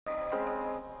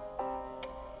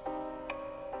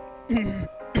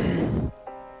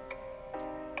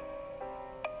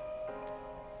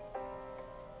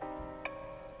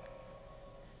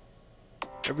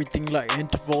Everything like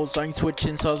intervals, I ain't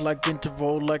switching sides like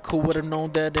interval. Like who would've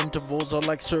known that intervals are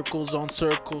like circles on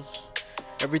circles.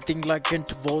 Everything like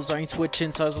intervals, I ain't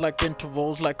switching sides like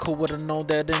intervals. Like who would've known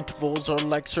that intervals are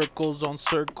like circles on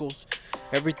circles.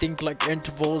 Everything's like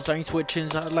intervals, I ain't switching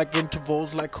sides like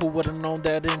intervals. Like who would've known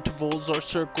that intervals are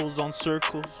circles on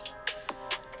circles.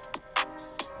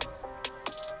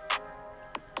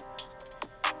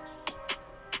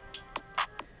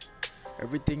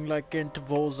 Everything like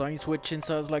intervals, I ain't switching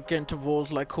sides like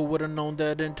intervals. Like who would've known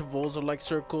that intervals are like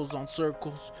circles on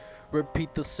circles.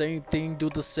 Repeat the same thing, do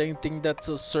the same thing, that's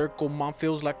a circle. Mine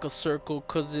feels like a circle,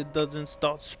 cause it doesn't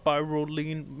start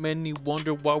spiraling. Many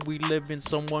wonder why we living,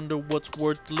 some wonder what's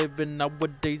worth living.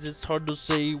 Nowadays it's hard to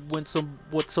say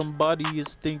what somebody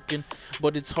is thinking,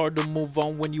 but it's hard to move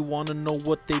on when you wanna know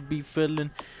what they be feeling.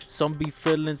 Some be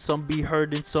feeling, some be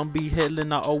hurting, some be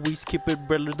healing. I always keep it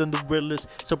realer than the realest,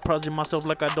 surprising myself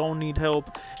like I don't need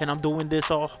help, and I'm doing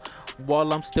this all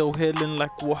while I'm still healing.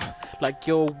 Like what? Like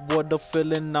yo, what a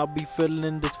feeling. I'll be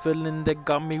feeling this feeling that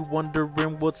got me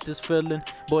wondering what's this feeling.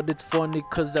 But it's funny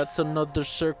cause that's another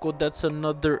circle, that's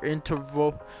another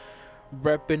interval.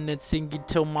 Rapping and singing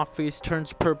till my face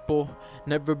turns purple.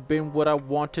 Never been what I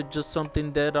wanted, just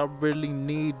something that I really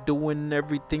need. Doing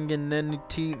everything and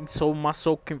anything so my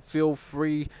soul can feel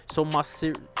free. So my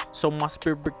spirit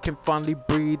can finally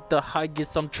breathe. The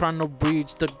highest I'm trying to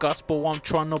reach, the gospel I'm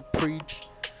trying to preach.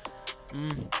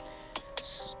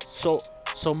 So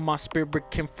so my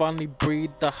spirit can finally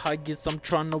breathe. The highest I'm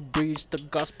trying to reach, the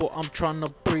gospel I'm trying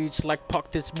to preach. Like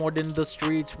Pac this more than the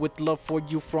streets, with love for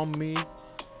you from me.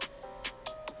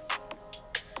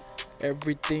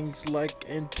 Everything's like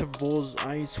intervals,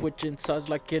 I ain't switching sides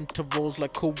like intervals.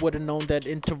 Like who would've known that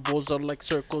intervals are like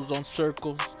circles on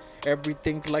circles.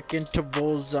 Everything's like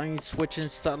intervals, I ain't switching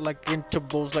sides like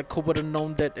intervals. Like who would've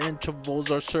known that intervals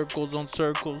are circles on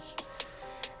circles.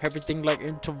 Everything like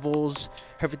intervals,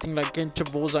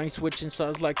 I ain't switching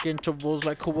sides like intervals.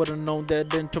 Like who would've known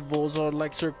that intervals are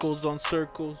like circles on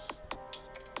circles.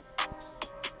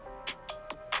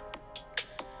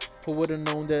 Who would've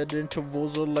known that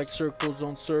intervals are like circles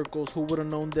on circles? Who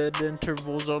would've known that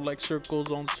intervals are like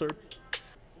circles on circles?